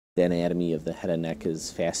The anatomy of the head and neck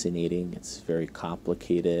is fascinating. It's very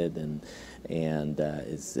complicated and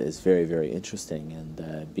is very, very interesting.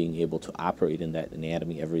 And being able to operate in that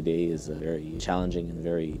anatomy every day is a very challenging and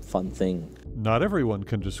very fun thing. Not everyone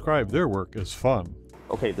can describe their work as fun.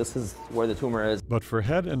 Okay, this is where the tumor is. But for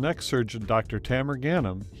head and neck surgeon Dr. Tamer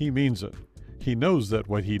Ghanem, he means it. He knows that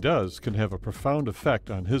what he does can have a profound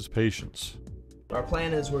effect on his patients. Our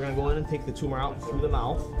plan is we're going to go in and take the tumor out through the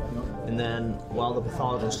mouth, and then while the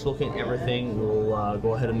pathologist is looking at everything, we'll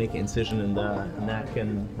go ahead and make an incision in the neck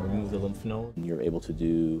and remove the lymph node. You're able to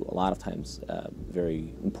do a lot of times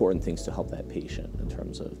very important things to help that patient in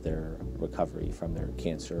terms of their recovery from their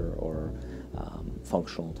cancer or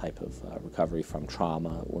functional type of recovery from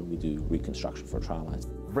trauma when we do reconstruction for trauma.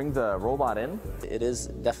 Bring the robot in. It is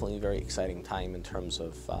definitely a very exciting time in terms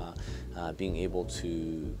of being able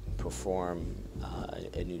to perform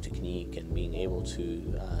a new technique and being able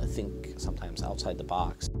to think sometimes outside the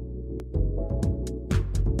box.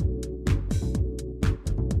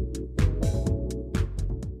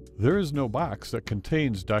 There is no box that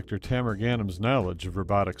contains Dr. Tamer Ghanem's knowledge of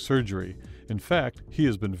robotic surgery. In fact, he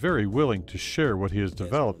has been very willing to share what he has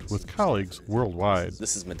developed with colleagues worldwide.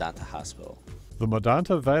 This is Medanta Hospital. The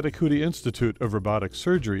Medanta Vattikuti Institute of Robotic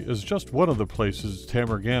Surgery is just one of the places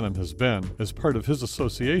Tamer Ghanem has been as part of his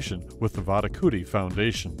association with the Vattikuti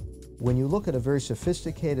Foundation. When you look at a very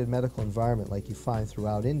sophisticated medical environment like you find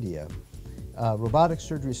throughout India, robotic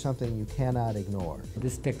surgery is something you cannot ignore.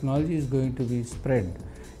 This technology is going to be spread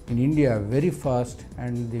in India very fast,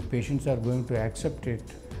 and the patients are going to accept it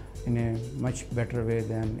in a much better way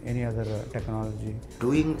than any other technology.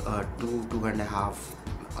 Doing a 2.5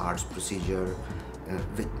 hours procedure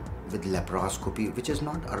with laparoscopy, which is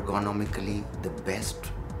not ergonomically the best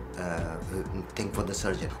thing for the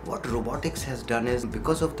surgeon. What robotics has done is,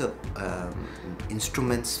 because of the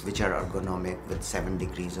instruments which are ergonomic with 7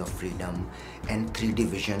 degrees of freedom and 3D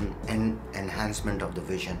vision and enhancement of the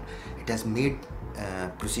vision, it has made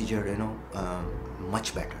procedure,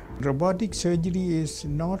 much better. Robotic surgery is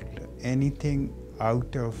not anything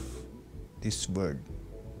out of this world.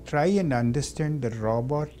 Try and understand the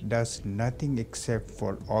robot does nothing except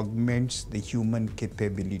for augments the human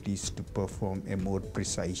capabilities to perform a more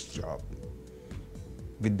precise job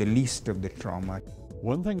with the least of the trauma.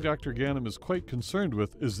 One thing Dr. Ghanem is quite concerned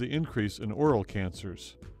with is the increase in oral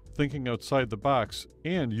cancers. Thinking outside the box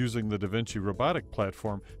and using the Vinci robotic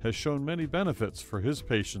platform has shown many benefits for his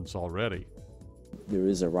patients already. There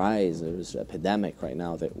is a rise, there's an epidemic right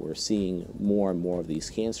now that we're seeing more and more of these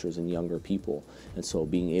cancers in younger people. And so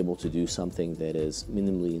being able to do something that is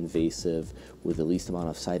minimally invasive with the least amount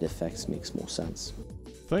of side effects makes more sense.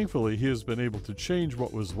 Thankfully, he has been able to change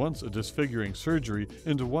what was once a disfiguring surgery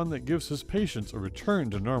into one that gives his patients a return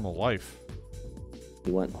to normal life.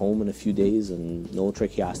 He went home in a few days and no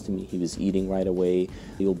tracheostomy. He was eating right away.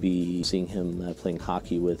 You'll be seeing him playing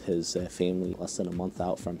hockey with his family less than a month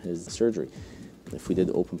out from his surgery. If we did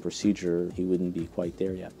the open procedure, he wouldn't be quite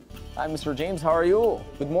there yet. Hi, Mr. James, how are you?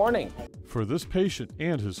 Good morning. For this patient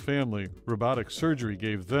and his family, robotic surgery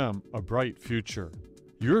gave them a bright future.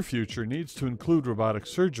 Your future needs to include robotic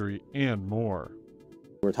surgery and more.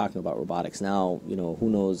 We're talking about robotics now, who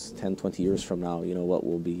knows 10, 20 years from now, what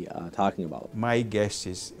we'll be talking about. My guess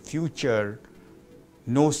is future,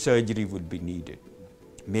 no surgery would be needed.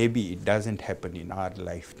 Maybe it doesn't happen in our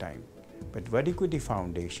lifetime, but Vattikuti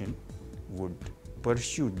Foundation would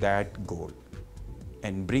pursue that goal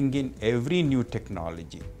and bring in every new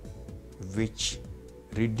technology which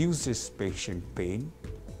reduces patient pain,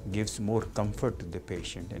 gives more comfort to the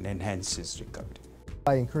patient, and enhances recovery.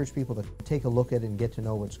 I encourage people to take a look at it and get to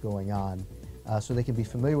know what's going on so they can be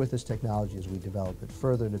familiar with this technology as we develop it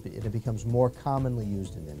further and it becomes more commonly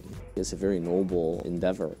used in India. It's a very noble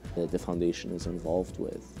endeavor that the foundation is involved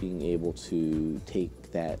with, being able to take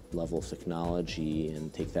that level of technology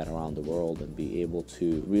and take that around the world and be able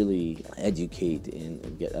to really educate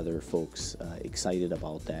and get other folks excited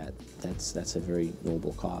about that. That's a very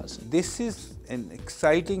noble cause. This is an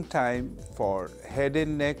exciting time for head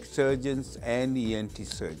and neck surgeons and ENT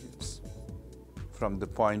surgeons from the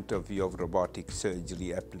point of view of robotic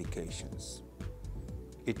surgery applications.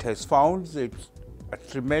 It has found a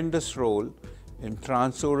tremendous role in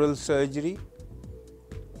transoral surgery,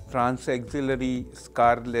 transaxillary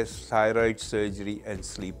scarless thyroid surgery, and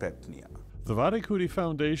sleep apnea. The Vattikuti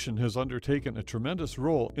Foundation has undertaken a tremendous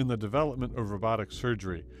role in the development of robotic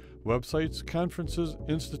surgery. Websites, conferences,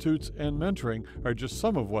 institutes, and mentoring are just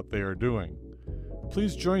some of what they are doing.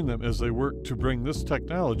 Please join them as they work to bring this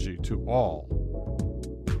technology to all.